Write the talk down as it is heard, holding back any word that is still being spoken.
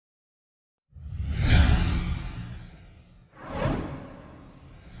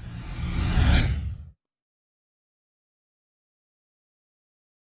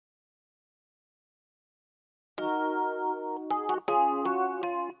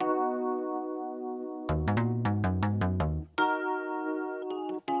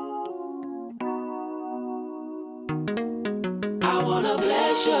wanna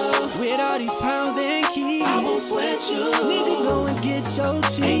bless you. With all these pounds and keys, I won't sweat you. Nigga, go and get your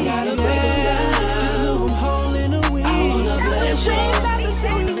cheese. Ain't gotta break them down. Just move them whole in a week. I wanna bless you. Stop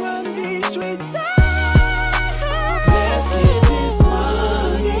until we run these streets. Let's get this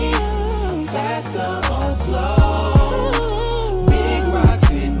money, faster or slow. Big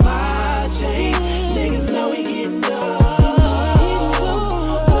rocks in my chain, niggas know we getting dough.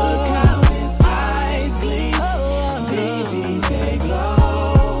 Look how his eyes gleam, babies they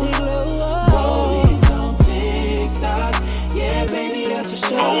glow. Rollies on TikTok, yeah baby that's for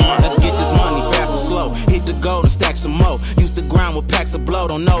sure. Let's get this money fast and slow. Hit the gold and stack some more. Used to grind with packs of blow,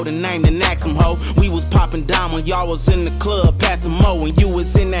 don't know the name, then ask some ho. We was popping down when y'all was in the club, passing mo. When you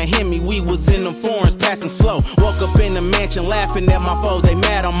was in that Hemi, we was in them foreigns, passing slow. Woke up in the mansion, laughing at my foes, they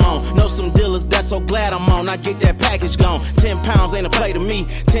mad I'm on. Know some dealers, that's so glad I'm on. I get that package gone. 10 pounds ain't a play to me,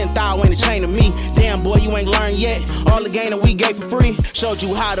 10,000 ain't a chain to me. Damn boy, you ain't learned yet. All the game that we gave for free, showed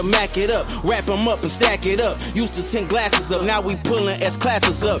you how to mac it up, wrap them up and stack it up. Used to 10 glasses up, now we pulling S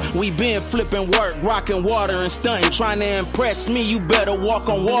classes up. We been flipping work, rocking water and stunting, trying to impress me. You better walk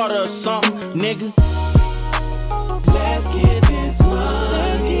on water or something, nigga. Let's get this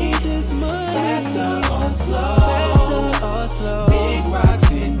money, faster or slow. Big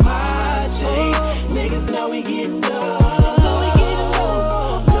rocks in my chain, niggas know we getting dough.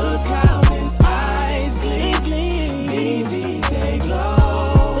 Look how his eyes gleam, babies they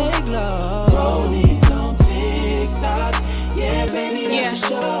glow. Rollies on TikTok, yeah baby that's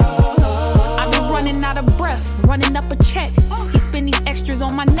for sure. I be running out of breath, running up a check. He spin these extras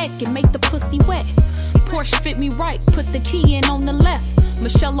on my neck and make the pussy wet. Porsche fit me right, put the key in on the left.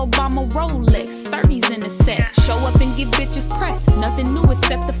 Michelle Obama Rolex, 30s in the set. Show up and get bitches pressed. Nothing new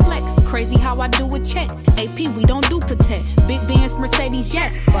except the flex. Crazy how I do a check. AP, we don't do protect. Big Benz, Mercedes,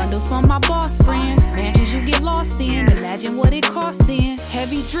 yes. Bundles for my boss friends. Mansions you get lost in. Imagine what it cost then.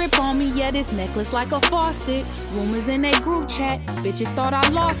 Heavy drip on me, yeah, this necklace like a faucet. Rumors in a group chat. Bitches thought I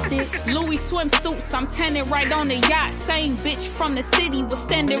lost it. Louis swimsuits, I'm tanning right on the yacht. Same bitch from the city was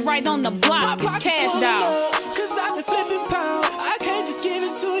standing right on the block. It's cashed out. Cause I've been flipping pounds. I can't just give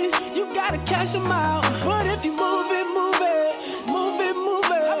it to you. You gotta cash them out. But if you move it,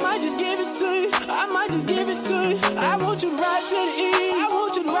 I might just give it to you. I want you to ride to the east. I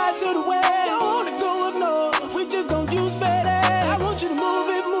want you to ride to the west. I don't wanna go up north. We just gon' use fat ass. I want you to move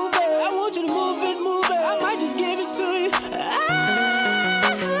it. I want you to move it. I might just give it to you.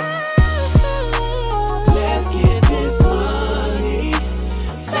 Let's get this money,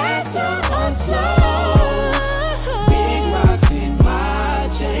 faster or slow.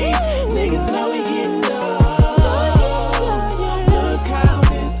 Niggas know we getting dough. Look how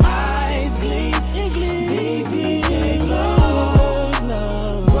his eyes gleam, baby they glow.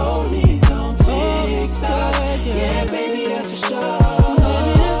 Rollies on TikTok, yeah baby that's for sure.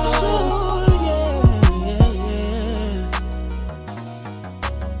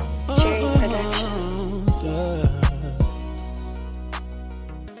 Cherry Production.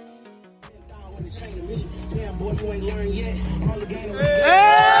 Damn boy, you ain't learned yet. All the game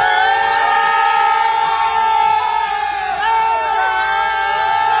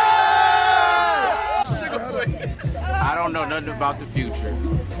I don't know nothing about the future.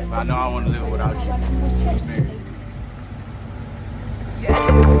 I know I want to live without you.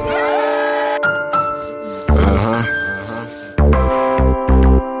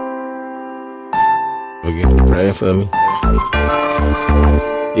 Again, pray for me.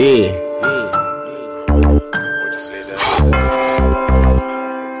 Yeah.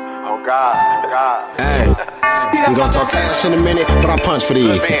 Oh God. Hey. We gon' talk cash in a minute, but I punch for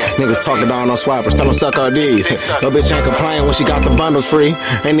these. Niggas talking down on swappers, tell them suck our D's. No bitch ain't complaining when she got the bundles free.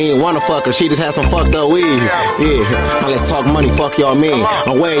 Ain't even wanna fuck her, she just had some fucked up weed. Yeah, now let's talk money, fuck y'all mean.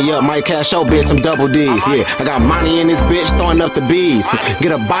 I'm way up, might cash your bitch some double D's. Yeah, I got money in this bitch, throwing up the bees.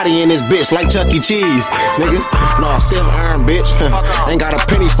 Get a body in this bitch like Chuck E. Cheese. Nigga, no, I still earn, bitch. Ain't got a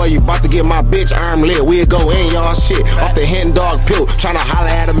penny for you, about to get my bitch arm lit. We'll go in y'all shit, off the hen dog pill. Tryna holler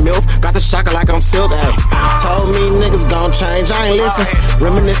at a milk, got the shocker like I'm silk. Ay, told me niggas gon' change, I ain't listen.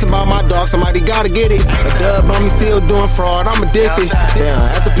 Reminisce about my dog, somebody gotta get it. A dub on me still doing fraud, I'm addicted. Damn,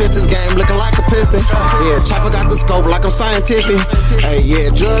 at the Pistons game looking like a piston. Yeah, Chopper got the scope like I'm scientific. Hey, yeah,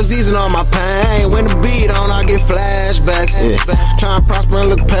 drugs easing on my pain. When the beat on, I get flashbacks. Yeah, tryna prosper and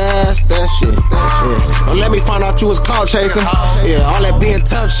look past that shit. Yeah. Don't let me find out you was clout chasing. Yeah, all that being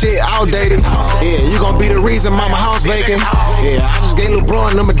tough shit, outdated. Yeah, you gon' be the reason mama house vacant. Yeah, I just gave Lil' Bro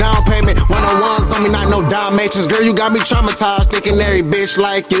a number down payment. One-on-ones on me, not no Dalmatians. Girl, you got me traumatized, thinking every bitch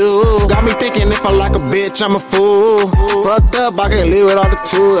like you. Got me thinking if I like a bitch, I'm a fool. Fucked up, I can't live without the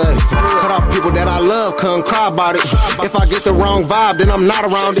two. Cut off people that I love, couldn't cry about it. If I get the wrong vibe, then I'm not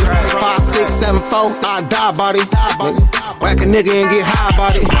around it. 5, 6, 7, 4, I die about it. Whack a nigga and get high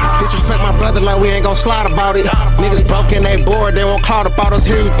about it. Disrespect my brother like we ain't gon' slide about it. Niggas broke and they bored, they won't cloud about us.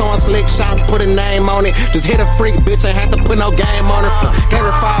 Hear you throwing slick shots, put a name on it. Just hit a freak, bitch, ain't had to put no game on her. Gave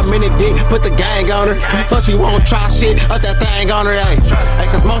her 5-minute dick, put the gang on her. So she won't try shit, up that thing on her, ayy.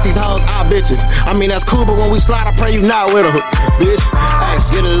 Cause most these hoes are bitches. I mean, that's cool, but when we slide, I pray you not with her, bitch. Ay,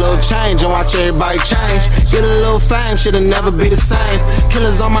 get a little change and watch everybody change. Get a little fame, shit'll never be the same.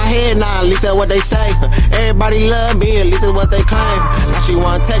 Killers on my head now, at least that's what they say. Everybody love me, at least that's what they claim. Now she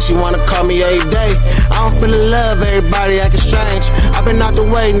wanna text, she wanna call me every day. I don't feel the love, everybody acting strange. I've been out the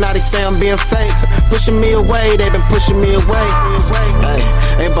way, now they say I'm being fake. Pushing me away, they been pushing me away.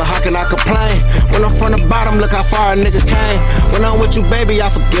 Hey, but how can I complain? When I'm from the bottom, look how far a nigga came. When I'm with you, baby, I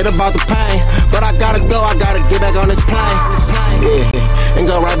forget about the pain. But I gotta go, I gotta get back on this plane. Yeah, and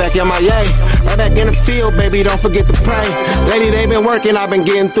go right back in my yay. Right back in the field, baby, don't forget to pray. Lady, they been working, I've been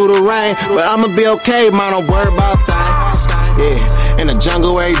getting through the rain. But I'ma be okay, man, don't worry about things. Yeah, in the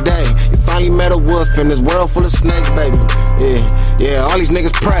jungle every day. You finally met a wolf in this world full of snakes, baby. Yeah, all these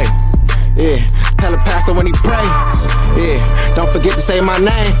niggas pray. Yeah, tell the pastor when he pray. Yeah, don't forget to say my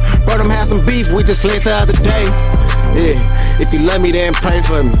name. Bro, them had some beef, we just slid the other day. Yeah, if you love me, then pray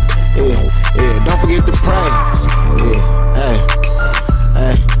for me. Yeah, don't forget to pray. Yeah, hey,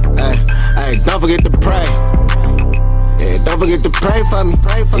 don't forget to pray. Yeah, don't forget to pray for me.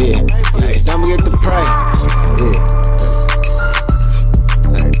 Yeah, don't forget to pray. Yeah.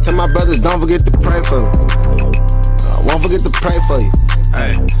 Hey, tell my brothers, don't forget to pray for me. Won't forget to pray for you.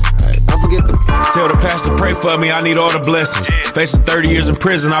 Hey, don't forget to tell the pastor pray for me, I need all the blessings. Facing 30 years in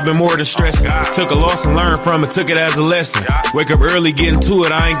prison, I've been more than stressed. Took a loss and learned from it, took it as a lesson. Wake up early, getting to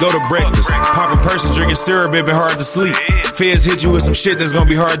it, I ain't go to breakfast. Popping purses, drinking syrup, it been hard to sleep. Feds hit you with some shit that's gonna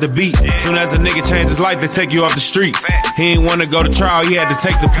be hard to beat. Soon as a nigga change his life, they take you off the streets. He ain't wanna go to trial, he had to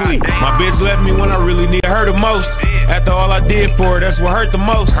take the plea. My bitch left me when I really needed her the most. After all I did for her, that's what hurt the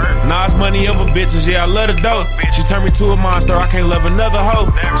most. Nas money over bitches, yeah, I love the dope. She turned me to a monster, I can't love another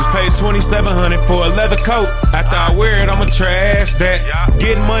hoe. Just paid $2,700 for a leather coat. After I wear it, I'ma trash that.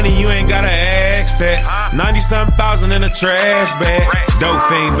 Getting money, you ain't gotta ask that. 90-something thousand in a trash bag. Dope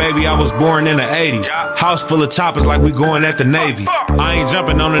fiend, baby, I was born in the 80s. House full of choppers like we going at the Navy. I ain't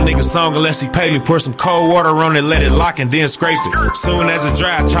jumping on a nigga song unless he pay me. Pour some cold water on it, let it lock and then scrape it. Soon as it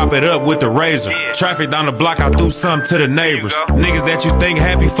dry, I chop it up with the razor. Traffic down the block, I do something to the neighbors. Niggas that you think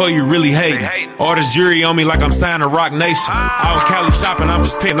happy for, you really hating. All this jury on me like I'm signing Rock Nation. Out in Cali shopping, I'm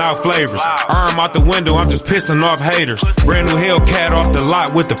just picking out flavors. Arm out the window, I'm just pissing off haters. Brand new Hellcat off the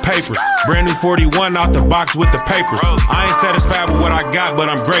lot with the papers. Brand new 41 out the box with the papers. I ain't satisfied with what I got, but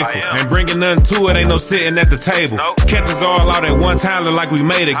I'm grateful. Ain't bringing nothing to it, ain't no sitting at the table. Catch us all out at one time, look like we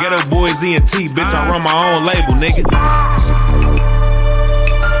made it. Ghetto Boys ENT, bitch, I run my own label, nigga.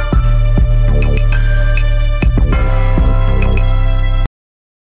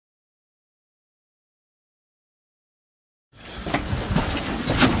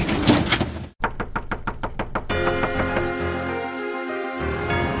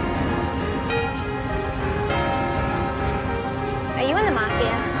 Are you in the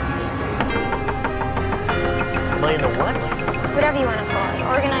mafia? Am I in the what? Whatever you want to call it.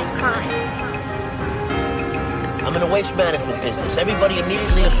 Organized crime. I'm in the waste management business. Everybody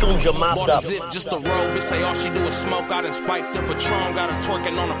immediately assumes you're mopped up. Zip, just a roll, bitch say all she do is smoke. I done spiked the Patron, got her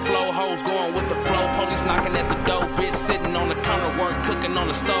twerking on the flow. Hoes going with the flow, police knocking at the door. Bitch sitting on the counter, work cooking on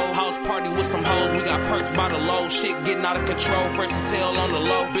the stove. House party with some hoes, we got perks by the low. Shit getting out of control, fresh as hell on the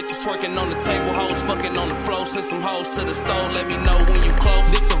low. Bitches twerking on the table, hoes fucking on the flow. Send some hoes to the stove, let me know when you close.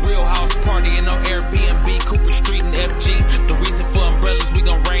 This a real house party and no Airbnb, Cooper Street and FG. The reason for umbrellas, we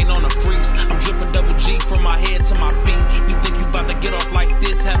gon' rain on the freaks. I'm dripping double G from my head to my feet. You think you about to get off like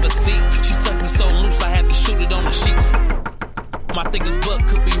this, have a seat. She sucked me so loose, I had to shoot it on the sheets. My thinker's butt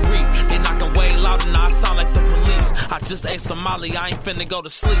could be reek. They knocking way louder, now I sound like the police. I just ate some Molly, I ain't finna go to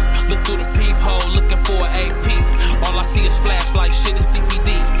sleep. Look through the peephole, looking for an AP. All I see is flashlight, shit is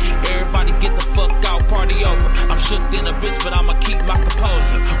DPD. Everybody get the fuck out, party over. I'm shook in a bitch, but I'ma keep my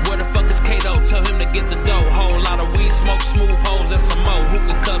composure. Where the fuck is Kato? Tell him to get the dough. Whole lot of weed, smoke, smooth hoes, and some more.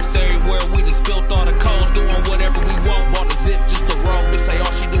 Hookah cups everywhere, we just spilled all the codes. Doing whatever we want, bought a zip, just a roll. Bitch say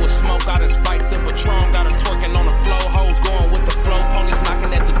all she do is smoke, I done spiked the Patron. Got her twerking on the flow, hoes going with the flow. Police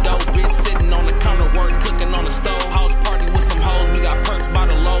knocking at the door, bitch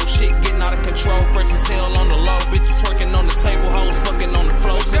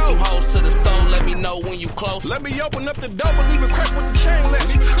close. Let me open up the door, but leave it crack with the chain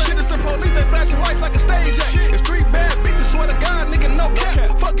latch. Shit is the police, they flashing lights like a stage act. It's 3 bad bitches, swear to God, nigga, no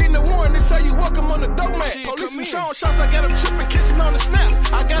cap. Fuck getting the warrant, they say you welcome on the doormat. Police be showing shots, I got them tripping, kissing on the snap.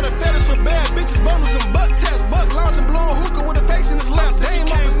 I got a fetish for bad bitches, bonus and butt tats. Buck lounging, blowing hookah with a face in his lap. They ain't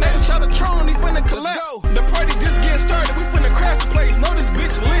off his name, try to troll him, he finna collapse. The party just getting started, we finna crash the place. Know this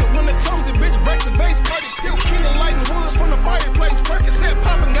bitch lit when it comes in, bitch break the vase. Party pill, key and lighting woods from the fireplace. Percocet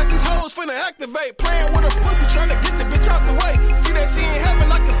popping, got these hoes finna activate. Playing with a pussy, trying to get the bitch out the way. See that she ain't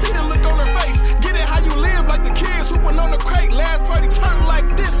having, I can see the look on her face. Get it how you live, like the kids hooping on the crate. Last party turned like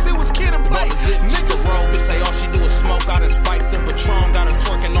this, it was kid and play. Just a roll, bitch say all she do is smoke. I done spiked the Patron, got her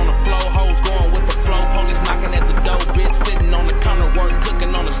twerking on the floor. Hoes going with the flow, police knocking at the door. Bitch sitting on the counter, work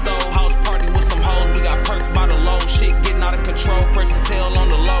cooking on the stove. House party with some hoes, we got perks by the low. Shit getting out of control, fresh as hell on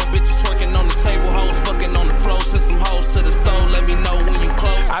the low. Bitches twerking on the table, hoes fucking on the floor. Send some hoes to the stove, let me know when you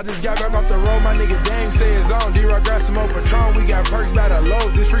close. I just got back off the road, my nigga Dame say it's on. D-Rock got some more Patron, we got perks by the low.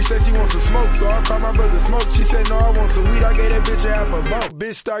 This freak said she wants some smoke, so I called my brother Smoke. She said no, I want some weed, I gave that bitch a half a boat.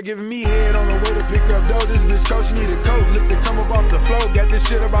 Bitch start giving me head on the way to pick up dough. This bitch coach, she need a coat, lick to come up off the floor. Got this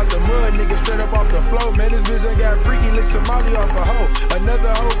shit about the mud, nigga straight up off the floor. Man, this bitch ain't got freaky, lick some molly off a hoe.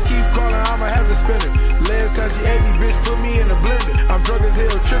 Another hoe keep calling, I'ma have to spin it. Last time she ate me, bitch, put me in the blender. I'm drunk as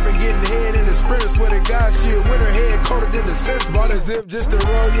hell, tripping, getting head in the sprinter. Swear to God, she a winner, head coated in the center. Bought a zip just to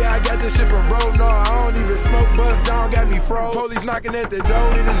roll, yeah, I got this shit from bro. No, I don't even smoke, bust down, got me froze. Police knocking at the door,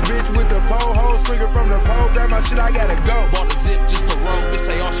 in this bitch with the pole, hoe swinging from the pole, grab my shit, I gotta go. Bought a zip just to roll, bitch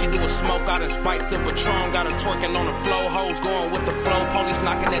say all she do is smoke. I done spiked the Patron, got her twerking on the floor. Hoes going with the flow, police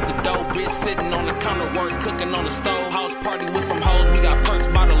knocking at the door. Bitch sitting on the counter, work cooking on the stove. House party with some hoes, we got perks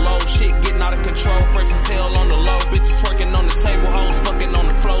by the low. Shit getting out of control, fresh as hell on the low. Bitches twerking on the table, hoes fucking on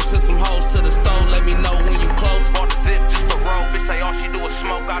the floor. Send some hoes to the stove, let me know when you close. Bought a zip just to roll, bitch say all she do is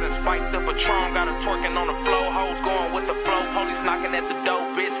smoke. I done spiked the Patron, got her twerking on the floor. Hoes going with the flow, police knocking at the door.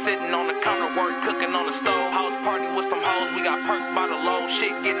 Bitch sitting on the counter, work cooking on the stove. House party with some hoes, we got perks by the low.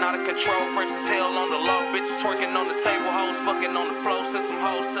 Shit getting out of control, fresh as hell on the low. Bitches twerking on the table, hoes fucking on the floor. Send some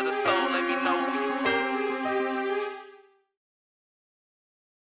hoes to the stove, let me know when you close.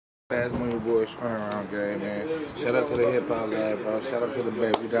 Fast Money Boys turnaround game, man. Shout out to the Hip Hop Lab, bro. Shout out to the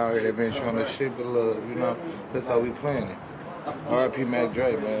baby. We down here, they been showing us shit but love, you know. That's how we playing it. R.I.P. Mac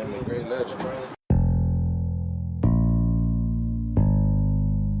Dre, man. The great legend.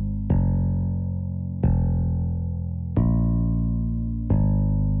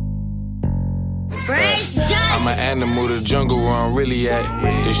 I'm an animal, the jungle where I'm really at.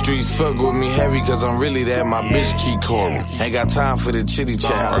 The streets fuck with me heavy cause I'm really that. My bitch keep calling. Ain't got time for the chitty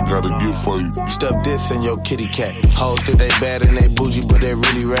chat. I got a gift for you. Stuff this in your kitty cat. Hoes think they bad and they bougie but they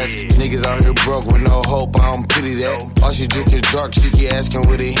really rats. Niggas out here broke with no hope, I don't pity that. All she drink is dark, she keep asking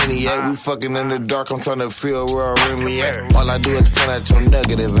where the Henny at. We fucking in the dark, I'm tryna feel where I ring me at. All I do is point at your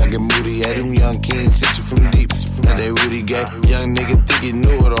negative, I get moody at them young kings, hit you from deep. Now they really gay. Young nigga think he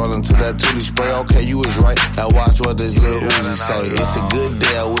knew it all until that tootie spray. Okay, you was right. Now watch what this little Uzi say. It's a good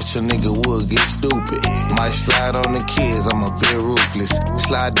day, I wish a nigga would get stupid. Might slide on the kids, I'm a bit ruthless.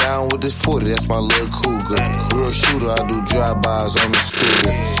 Slide down with this 40, that's my little cougar. Real shooter, I do drive-bys on the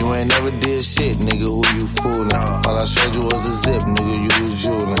scooter. You ain't never did shit, nigga, who you fooling? All I showed you was a zip, nigga, you was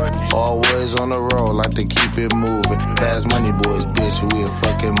jewelin'. Always on the road, like to keep it moving. Fast Money Boys, bitch, we a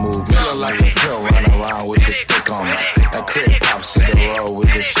fucking movement. Feel like a pill running around with the stick on me. That crib pops in the road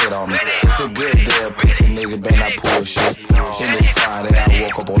with the shit on me. It's a good day, a pussy nigga better not pull shit. In this Friday, I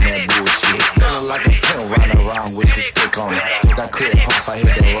woke up on that bullshit. Feeling like a pill running around with the stick on me. That crib pops, I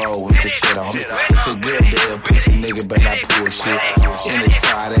hit the road with the shit on me. It's a good day, a pussy nigga better not pull shit. In this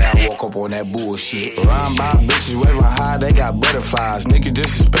Friday, I woke up on that bullshit. Around by bitches waving high, they got butterflies. Nigga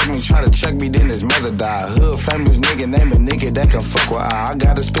disrespect me, try to check me, then his mother died. Hood famous nigga, name a nigga that can fuck with I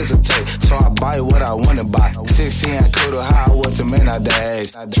got a Spencer tape, so I buy what I wanna buy. 16, I could have high, I was a man at that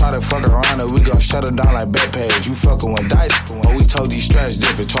age. Try to fuck around and we gon' shut her down like Backpage. You fucking with dice, oh we told these straps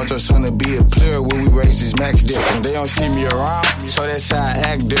different. Taught your son to be a player when we raise these max different. They don't see me around, so that's how I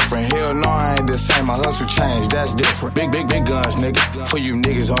act different. Hell no, I ain't the same, my hustle changed, that's different. Big guns, nigga. For you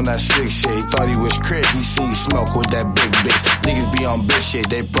niggas on that slick shit. He thought he was Craig, he seen smoke with that big bitch. Niggas be on bitch shit,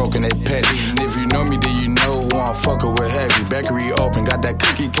 they broke and they petty. And if you know me, then you know who I'm fucking with heavy. Bakery open, got that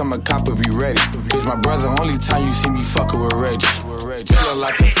cookie, come a cop if you ready. Bitch, my brother, only time you see me fucking with Reggie. Feel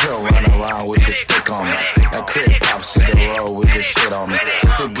like a pill running around with the stick on me. That crib pops in the road with the shit on me.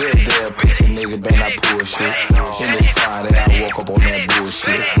 It's a good day, a pussy nigga better not pull shit. In this Friday, I woke up on that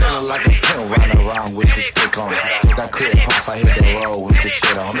bullshit. Feeling like a pill running around with the stick on me. That crib pops, I hit the road with the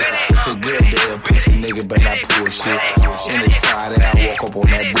shit on me. It's a good day, a pussy nigga better not pull shit. In this Friday, I woke up on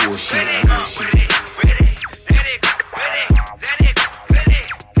that bullshit.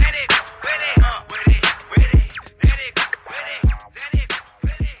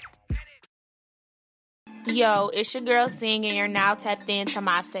 Yo, it's your girl Sing, and you're now tapped into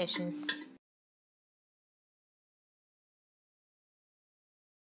my sessions.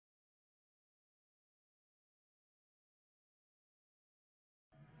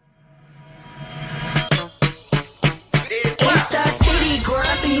 It's the city, girl,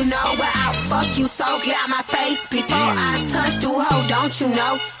 so you know where I'll fuck you. So get out my face before I touch you, ho, don't you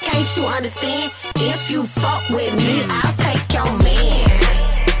know? Can't you understand? If you fuck with me, I'll take your man.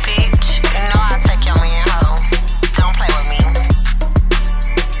 Bitch, you know I'll take your man, ho. Don't play with me.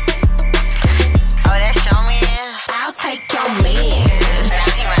 Oh, that's your man? I'll take your man. Now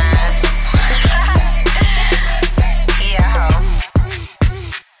he mine. Yeah, ho.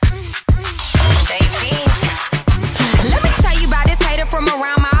 JT. Let me tell you about this hater from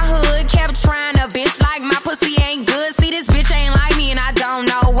around my hood. Kept trying to bitch like my pussy ain't good. See, this bitch ain't like me and I don't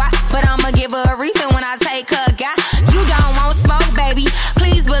know why, but I'ma give her a reason when I take her guy. You don't want smoke, baby,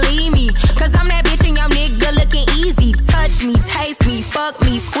 please believe me, cause I'm that bitch and your nigga looking easy. Touch me, taste me, fuck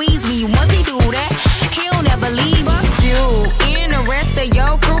me, squeeze me. Once he do that, he'll never leave. Fuck you and the rest of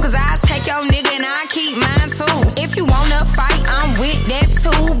your crew, cause I take your nigga and I keep mine too. If you wanna fight, I'm with that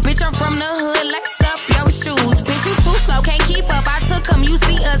too. Bitch, I'm from the hood, lace up your shoes. Bitch, you too slow, can't keep up. I took him, you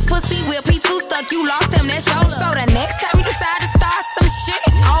see us, pussy whip, he too stuck, you lost him, that's your love. So the next time you decide to start some shit,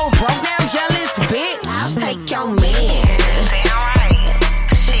 oh, broke down, jealous bitch, I'll take your man. Damn right,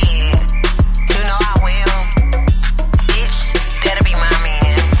 shit, you know I will. Bitch, that'll be my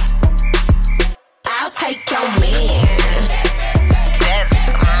man. I'll take your man.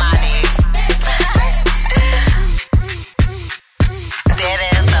 That's my dick. That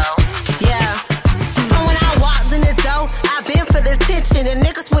ass though. Yeah. From when I walked in the door, I've been for the attention. The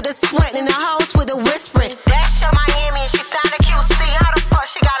niggas with the sweat and the hoes with the whispering. That's your Miami and she signed a QC. How the fuck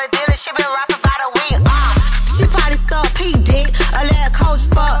she got a deal and she been rapping about a week? She probably saw P dick, a little coach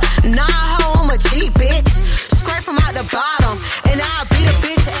fuck. Nah, ho, I'm a G bitch. Straight from out the bottom. And I'll beat a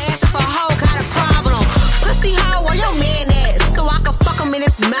bitch ass if a hoe got a problem. Pussy hoe, where your man at? So I can fuck him in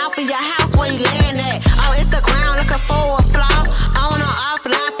his mouth in your house where he land at. On Instagram looking for a flaw. On or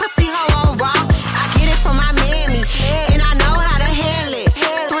offline, pussy hoe on raw. I get it from my mammy, and I know how to handle it.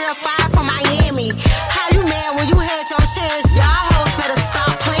 3 or 5 from Miami. How you mad when you had your chance? Y'all hoes better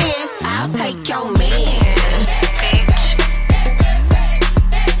stop playing. I'll take your man. Bitch,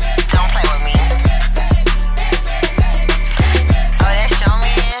 don't play with me. Oh, that's your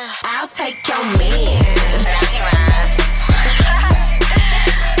man? I'll take your man. Now he mine.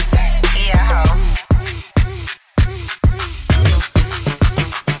 Yeah, ho.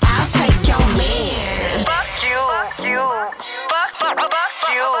 I'll take your man. Fuck you. Fuck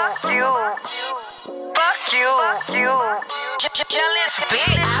you. Fuck you. Jealous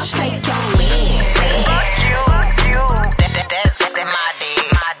bitch. I'll take your man. Fuck you. That's my dick.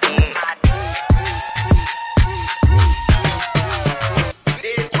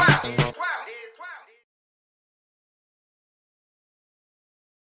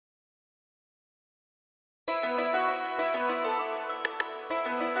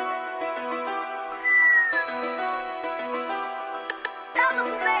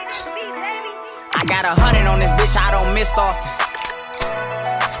 I got 100 on this bitch, I don't miss often.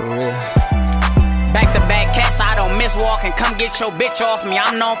 For real. Back to back cats, I don't miss walking. Come get your bitch off me.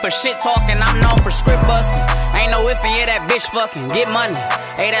 I'm known for shit talking, I'm known for script busting. Ain't no if and yeah, that bitch fucking. Get money.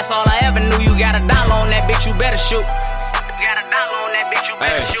 Hey, that's all I ever knew. You got $1 on that bitch, you better shoot. You got $1 on that bitch, you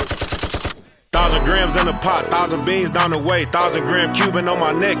better shoot. 1,000 grams in a pot, 1,000 beans down the way, 1,000 gram Cuban on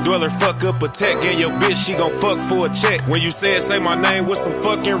my neck, dweller, fuck up a tech, and your bitch, she gon' fuck for a check. When you say my name with some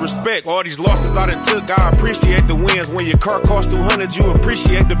fucking respect, all these losses I done took, I appreciate the wins. When your car cost 200, you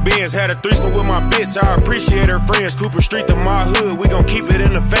appreciate the Benz. Had a threesome with my bitch, I appreciate her friends. Cooper Street to my hood, we gon' keep it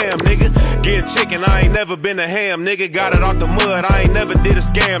in the fam, nigga. Getting chicken, I ain't never been a ham, nigga. Got it off the mud, I ain't never did a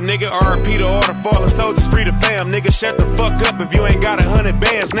scam, nigga. RP to all the fallen soldiers, free the fam, nigga. Shut the fuck up if you ain't got 100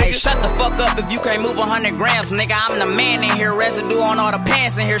 bands, nigga. Hey, shut the fuck up if you can't move 100 grams, nigga. I'm the man in here. Residue on all the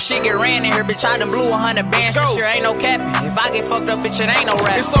pants in here. Shit get ran in here, bitch. I done blew 100 bands. This shit ain't no capping. If I get fucked up, bitch, it ain't no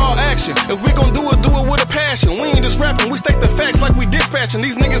rap. It's all action. If we gon' do it with a passion. We ain't just rapping, we state the facts like we dispatching.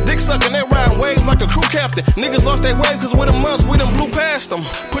 These niggas dick sucking, they riding waves like a crew captain. Niggas lost their wave cause with a month we done blew past them.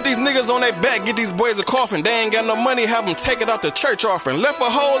 Put these niggas on their back, get these boys a coffin. They ain't got no money, have them take it out the church offering. Left a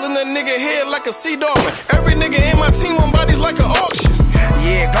hole in the nigga head like a sea dolphin. Every nigga in my team on bodies like an auction.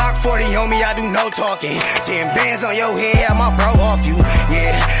 Yeah, Glock 40 on me, I do no talking. 10 bands on your head, have my bro off you.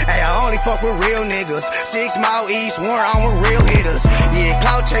 Yeah, hey, I only fuck with real niggas. 6 Mile East, Warren, I'm with real hitters. Yeah,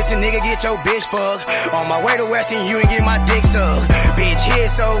 clout chasing nigga, get your bitch fucked. On my way to Weston, you ain't get my dick sucked. Bitch, his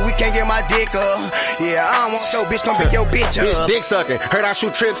so we can't get my dick up. Yeah, I don't want your bitch, come pick your bitch up. Bitch dick sucking. Heard I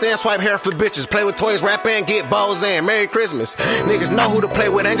shoot trips and swipe hair for bitches. Play with toys, rap and get bows in. Merry Christmas. Niggas know who to play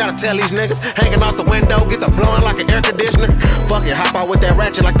with, ain't gotta tell these niggas. Hanging out the window, get the blowing like an air conditioner. Fuck it, hop out with that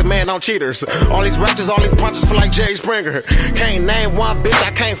ratchet like the man on Cheaters. All these ratchets, all these punches feel like Jerry Springer. Can't name one bitch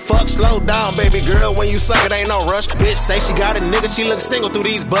I can't fuck. Slow down, baby girl, when you suck it ain't no rush. Bitch say she got a nigga, she look single through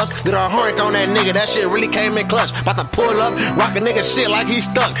these bucks. Did a horn on that nigga, that shit really came in clutch. About to pull up, rock a nigga shit like he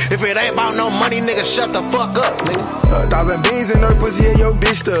stuck. If it ain't about no money, nigga, shut the fuck up, nigga. 1,000 beans in her pussy and your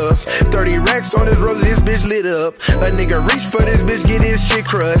bitch stuff. 30 racks on this roller, this bitch lit up. A nigga reach for this bitch, get his shit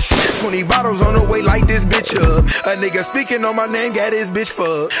crushed. 20 bottles on the way, light this bitch up. A nigga speaking on my name, got his bitch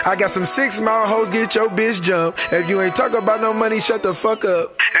fucked. I got some 6 mile hoes, get your bitch jump. If you ain't talk about no money, shut the fuck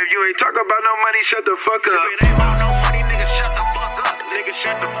up. If you ain't talk about no money, shut the fuck up. If it ain't about no money, nigga, shut the fuck up. Nigga,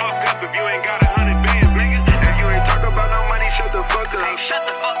 shut the fuck up if you ain't got 100 bands, nigga. If you ain't talk about no money, shut the fuck up. Hey, shut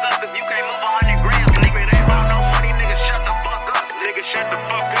the fuck up if you can't move 100 grams, nigga. If it ain't about no money, nigga, shut the fuck up. Nigga, shut the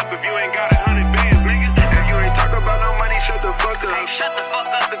fuck up if you ain't got 100 bands, nigga. If you ain't talk about no money, shut the fuck up. Hey, shut the fuck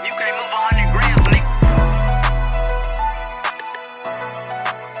up if you can't move 100 grams, nigga.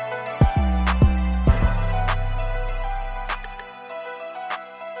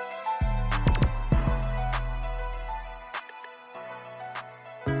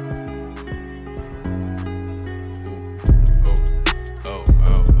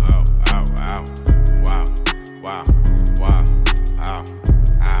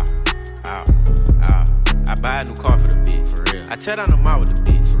 Buy a new car for the bitch, for real. I tear down the mall with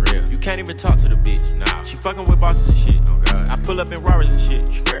the bitch, for real. You can't even talk to the bitch, nah. She fucking with bosses and shit, oh god. I pull up in Rarers and shit,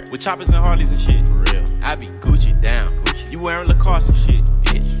 with choppers and Harleys and shit, for real. I be Gucci down, Gucci. You wearing Lacoste and shit,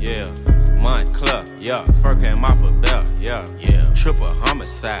 bitch, yeah. Montclair, yeah. Fur came off a belt, yeah. Triple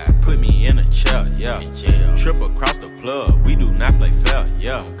homicide, put me in a chair, yeah. Triple across the plug, we do not play fair,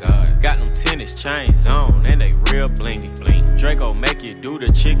 yeah. Oh god. Got them tennis chains on, and they real blingy, bling. Draco make you do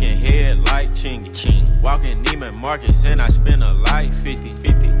the chicken head like chingy, ching. Walking Neiman Marcus and I spend a life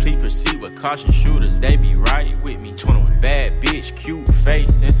 50-50. Please proceed with caution, shooters, they be right with me. 21. Bad bitch, cute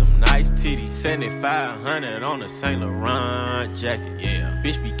face and some nice titties. 7,500 on a Saint Laurent jacket, yeah.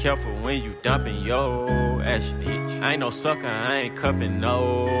 Bitch, be careful when you dumping your action, bitch. I ain't no sucker, I ain't cuffing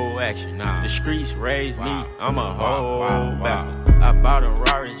no action. Nah. The streets raised me, I'm a whole bastard. I bought a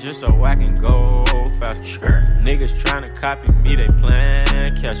Rari just so I can go faster. Niggas tryna copy me, they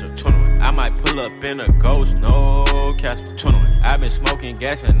plan catch up. 21. I might pull up in a ghost, no Casper. 21. I been smoking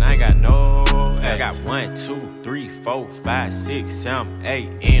gas and I got no I got 1, 2, 3, 4, 5, 6, 7, 8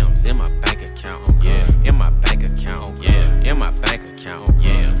 M's in my bank account, yeah. In my bank account, yeah. In my bank account,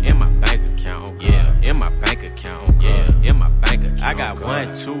 yeah. In my bank account, yeah. In my bank account, yeah. In my bank account. I got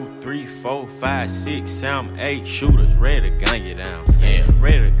 1, 2, 3, 4, 5, 6, 7, 8 shooters ready to gun you down, yeah.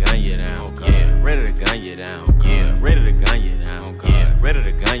 Ready to gun you down, yeah. Ready to gun you down, yeah. Ready to gun you down, yeah. Ready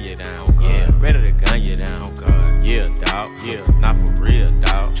to gun you down, yeah. Ready to gun you down, God. Yeah, dawg, yeah. Not for real,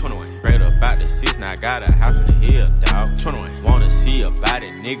 dawg. 21. Straight up out the 6, now I got a house in the hill, dawg. 21. Wanna see about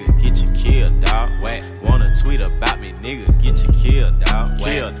it, nigga, get you killed, dawg. Whack. Wanna tweet about me, nigga, get you killed, dawg.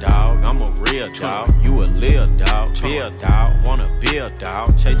 Kill, dawg, I'm a real dawg. You a lil dawg, bill dawg. Wanna build,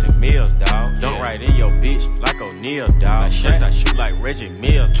 dawg. Chasing meals, dawg. Don't write in your bitch like O'Neal, dawg. Yes, I shoot like Reggie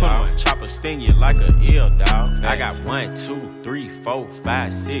Mills, dawg. Chopper sting you like a eel, dawg. I got 1, 2, 3, 4,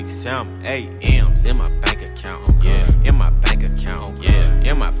 5, 6, 7, 8 M's in my bank account, yeah. In my bank account, yeah.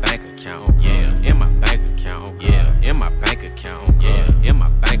 In my bank account, yeah. In my bank account, yeah. In my bank account, yeah. In my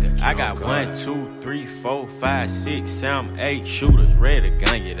bank account. I got 1, 2, 3, 4, 5, 6, 7, 8 shooters ready to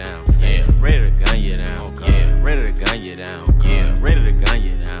gun you down, yeah. Ready to gun you down, yeah. Ready to gun you down, yeah. Ready to gun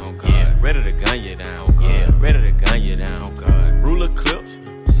you down, yeah. Ready to gun you down, yeah. Ready to gun you down, God. Ruler clips.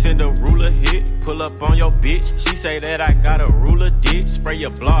 Send a ruler hit, pull up on your bitch. She say that I got a ruler dick. Spray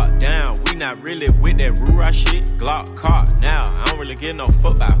your block down, we not really with that Rura shit. Glock caught now, I don't really get no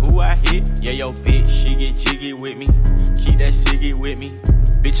fuck by who I hit. Yeah, yo bitch, she get jiggy with me. Keep that ciggy with me.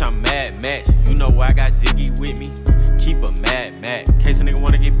 Bitch, I'm Mad Max, you know I got Ziggy with me. Keep a Mad Max, in case a nigga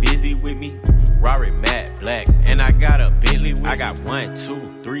wanna get busy with me. Rari matte black, and I got a Bentley with me. I got 1,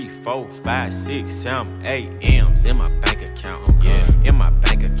 2, 3, 4, 5, 6, 7, 8 M's in my bank account, yeah. In my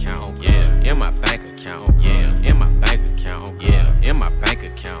bank account, yeah. In my bank account, yeah. In my bank account, yeah. In my bank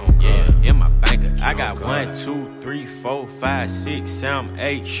account, yeah. In my bank account. I got 1, 2, 3, 4, 5, 6, 7,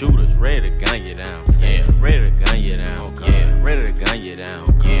 8 shooters ready to gun you down, yeah. Ready to gun you down, yeah. Ready to gun you down,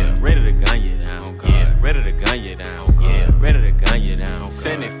 yeah. Ready to gun you down, yeah. Ready to gun you down, yeah. Ready to gun you down.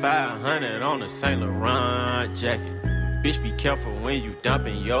 7,500 on a Saint Laurent jacket. Bitch, be careful when you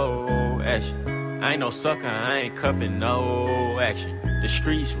dumping your action. I ain't no sucker, I ain't cuffing no action. The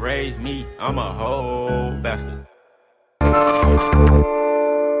streets raised me, I'm a whole bastard.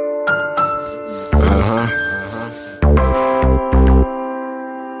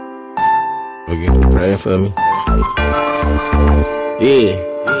 Again, pray for me. Yeah.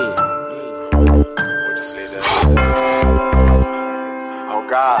 Oh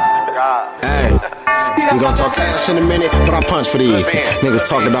God. Hey. We gon' talk cash in a minute, but I punch for these. Niggas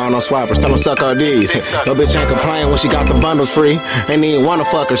talking down on swipers, tell them suck our D's. Your bitch ain't complaining when she got the bundles free. Ain't even wanna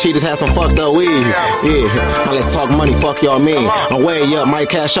fuck her, she just had some fucked up weed. Yeah, now let's talk money, fuck y'all mean. I'm way up, might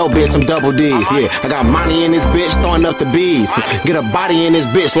cash your bitch some double D's. Yeah, I got money in this bitch, throwing up the bees. Get a body in this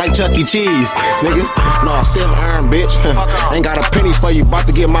bitch like Chuck E. Cheese. Nigga, no, I still earn, bitch. Ain't got a penny for you, about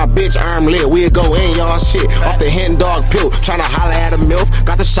to get my bitch arm lit. We'll go in y'all shit, off the hen dog pill. Tryna holler at a MILF,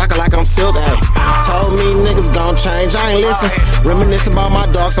 got the shocker like I'm silk. Ay, told me niggas gon' change, I ain't listen. Reminisce about my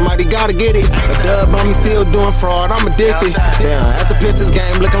dog, somebody gotta get it. A dub on me still doing fraud, I'm addicted. Damn, at the Pistons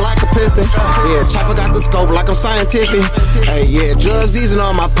game, looking like a piston. Yeah, Chopper got the scope like I'm scientific. Hey, yeah, drugs easing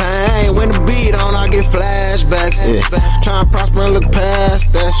on my pain. When the beat on, I get flashbacks. Yeah, trying to prosper and look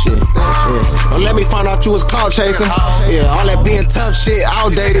past that shit. Yeah, don't let me find out you was clout chasing. Yeah, all that being tough shit,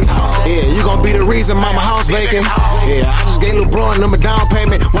 outdated. Yeah, you gon' be the reason mama house vacant. Yeah, I just gave Lil' Bro a number down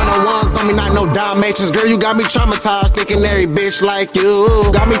payment. One-on-ones on me, not no Dalmatians. Girl, you got me traumatized, thinking every bitch like you.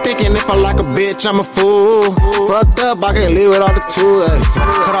 Got me thinking if I like a bitch, I'm a fool. Fucked up, I can't live without the two.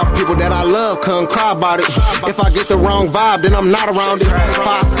 Cut off people that I love, couldn't cry about it. If I get the wrong vibe, then I'm not around it.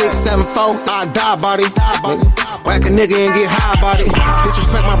 5, 6, 7, 4, I die about it. Whack a nigga and get high about it.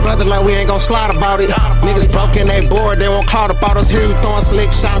 Disrespect my brother like we ain't gon' slide about it. Niggas broke and they bored, they won't cloud about us. Hear you throwing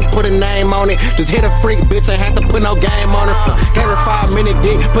slick shots, put a name on it. Just hit a freak, bitch, ain't have to put no game on her. Gave her 5-minute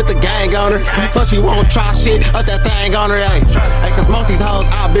dick, put the gang on her. So she won't try shit, up that thing on her, ayy. Ay, cause most these hoes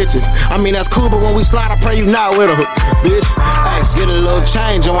are bitches. I mean, that's cool, but when we slide, I pray you not with her, bitch. Ay, get a little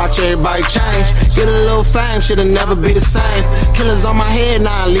change and watch everybody change. Get a little fame, shit'll never be the same. Killers on my head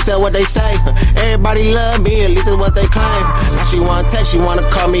now, at least that's what they say. Everybody love me, at least that's what they claim. Now she wanna text, she wanna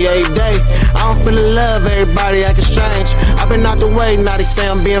call me every day. I don't feel the love, everybody acting strange. I've been out the way, now they say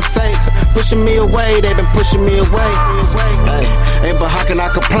I'm being fake. Pushing me away, they been pushing me away. Hey, but how can I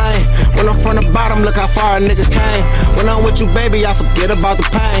complain? When I'm from the bottom, look how far a nigga came. When I'm with you, baby, I forget about the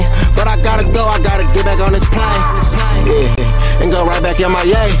pain. But I gotta go, I gotta get back on this plane. Yeah, and go right back in my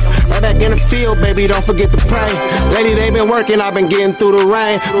yay. Right back in the field, baby, don't forget to pray. Lady, they been working, I've been getting through the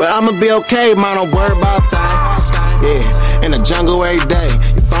rain. But I'ma be okay, man, don't worry about things. Yeah, in the jungle every day.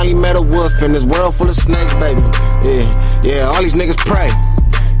 You finally met a wolf in this world full of snakes, baby. Yeah, all these niggas pray.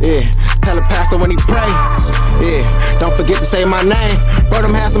 Yeah, tell the pastor when he pray. Yeah, don't forget to say my name. Bro,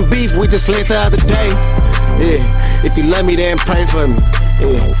 them had some beef, we just slid the other day. Yeah, if you love me, then pray for me.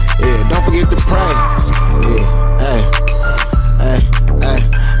 Yeah, don't forget to pray. Yeah,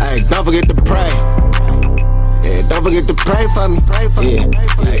 hey, don't forget to pray. Yeah, don't forget to pray for me. Yeah,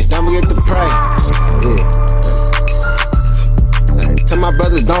 hey, don't forget to pray. Yeah. Hey, tell my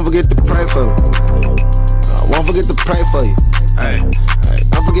brothers, don't forget to pray for me. Won't forget to pray for you. Hey.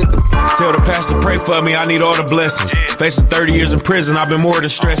 Don't forget to tell the pastor pray for me, I need all the blessings. Facing 30 years in prison, I've been more than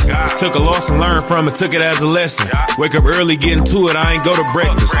stressed. Took a loss and learned from it, took it as a lesson. Wake up early, getting to it, I ain't go to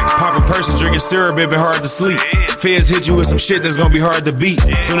breakfast. Popping persons, drinking syrup, it been hard to sleep. Feds hit you with some shit that's gonna be hard to beat.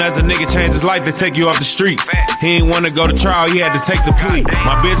 Soon as a nigga change his life, they take you off the streets. He ain't wanna go to trial, he had to take the plea.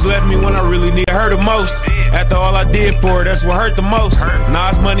 My bitch left me when I really needed her the most. After all I did for her, that's what hurt the most. Now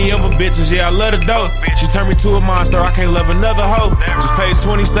it's money over bitches, yeah, I love the dope. She turned me to a monster, I can't love another hoe. Just paid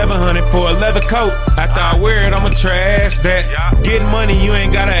 $2,700 for a leather coat. After I wear it, I'ma trash that. Getting money, you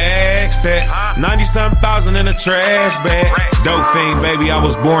ain't gotta ask that. 90-something thousand in a trash bag. Dope fiend, baby, I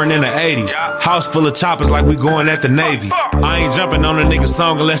was born in the 80s. House full of choppers like we going at the Navy. I ain't jumping on a nigga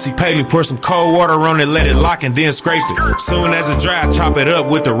song unless he pay me. Pour some cold water on it, let it lock and then scrape it. Soon as it dry, I chop it up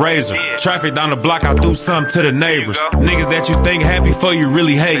with the razor. Traffic down the block, I do something to the neighbors. Niggas that you think happy for, you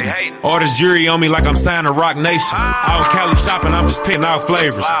really hating. All this jury on me like I'm signing Rock Nation. Out in Cali shopping, I'm just picking out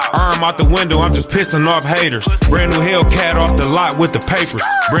flavors. Arm out the window, I'm just pissing off haters. Brand new Hellcat off the lot with the papers.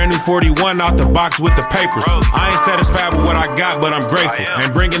 Brand new 41 out the box with the papers. I ain't satisfied with what I got, but I'm grateful.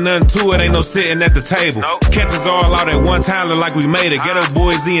 Ain't bringing nothing to it, ain't no sitting at the table. Catch us all out at one time, look like we made it. Ghetto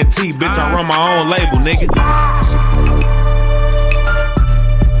Boys ENT, bitch, I run my own label, nigga.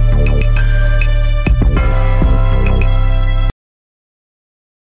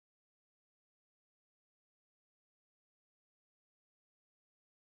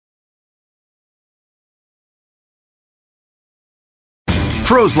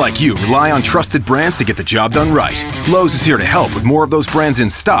 Pros like you rely on trusted brands to get the job done right. Lowe's is here to help with more of those brands in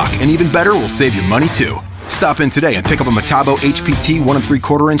stock, and even better, will save you money too. Stop in today and pick up a Metabo HPT 1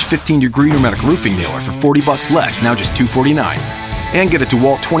 3/4-inch 15-degree pneumatic roofing nailer for $40 less, now just $249. And get a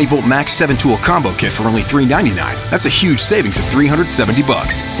DeWalt 20-volt Max 7-tool combo kit for only $399. That's a huge savings of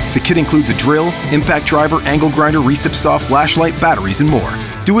 $370. The kit includes a drill, impact driver, angle grinder, recip saw, flashlight, batteries, and more.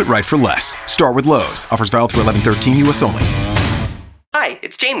 Do it right for less. Start with Lowe's. Offers valid through 11/13 U.S. only. Hi,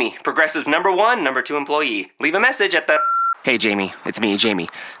 it's Jamie, Progressive's #1, #2 employee. Leave a message at the... Hey, Jamie, it's me, Jamie.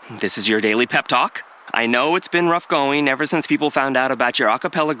 This is your daily pep talk. I know it's been rough going ever since people found out about your a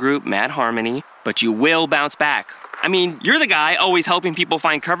cappella group, Mad Harmony, but you will bounce back. I mean, you're the guy always helping people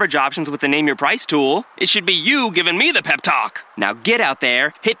find coverage options with the Name Your Price tool. It should be you giving me the pep talk. Now get out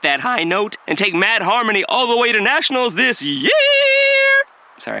there, hit that high note, and take Mad Harmony all the way to nationals this year!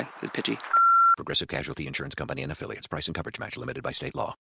 Sorry, it's pitchy. Progressive Casualty Insurance Company and Affiliates. Price and coverage match limited by state law.